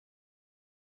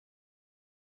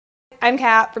I'm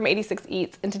Kat from 86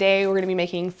 Eats, and today we're going to be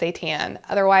making seitan,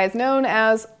 otherwise known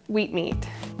as wheat meat.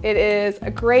 It is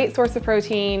a great source of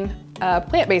protein, a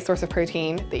plant-based source of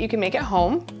protein that you can make at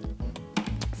home.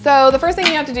 So the first thing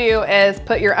you have to do is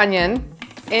put your onion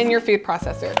in your food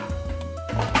processor.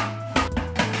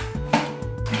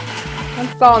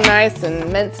 Once it's all nice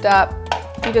and minced up,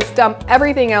 you just dump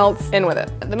everything else in with it.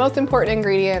 The most important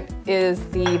ingredient is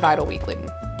the vital wheat gluten.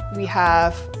 We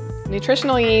have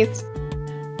nutritional yeast,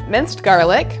 minced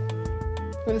garlic,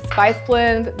 with a spice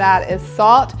blend that is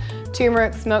salt,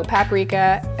 turmeric, smoked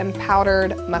paprika, and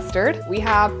powdered mustard. We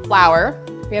have flour,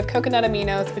 we have coconut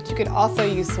aminos, but you could also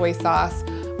use soy sauce.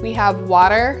 We have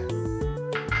water,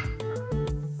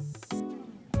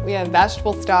 we have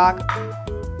vegetable stock.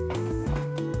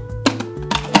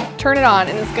 Turn it on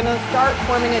and it's gonna start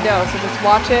forming a dough, so just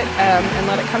watch it and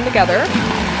let it come together.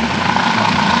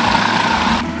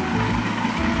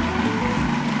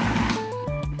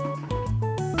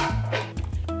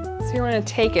 So you're gonna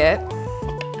take it,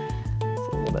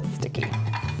 it's a little bit sticky,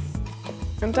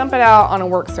 and dump it out on a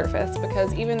work surface,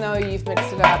 because even though you've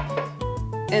mixed it up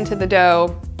into the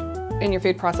dough in your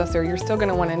food processor, you're still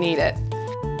gonna wanna knead it.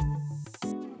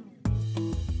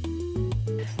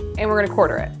 And we're gonna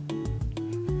quarter it.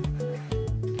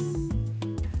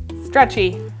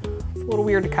 Stretchy, it's a little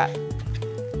weird to cut.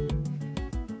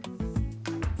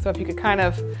 So if you could kind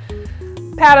of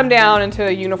pat them down into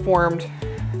a uniformed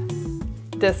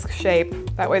disc shape,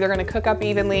 that way they're gonna cook up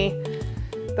evenly.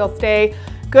 They'll stay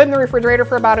good in the refrigerator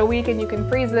for about a week, and you can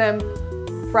freeze them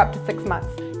for up to 6 months.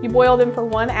 You boil them for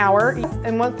 1 hour,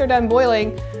 and once they're done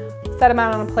boiling, set them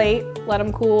out on a plate, let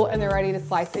them cool, and they're ready to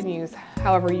slice and use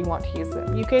however you want to use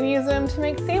them. You can use them to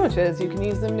make sandwiches, you can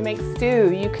use them to make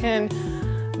stew, you can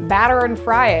batter and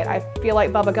fry it. I feel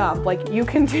like Bubba Gump. Like, you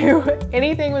can do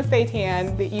anything with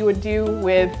seitan that you would do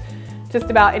with just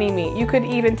about any meat. You could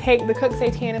even take the cooked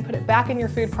seitan and put it back in your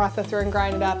food processor and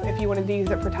grind it up if you wanted to use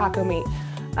it for taco meat.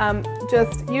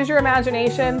 Just use your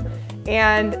imagination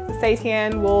and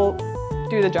seitan will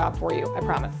do the job for you, I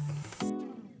promise.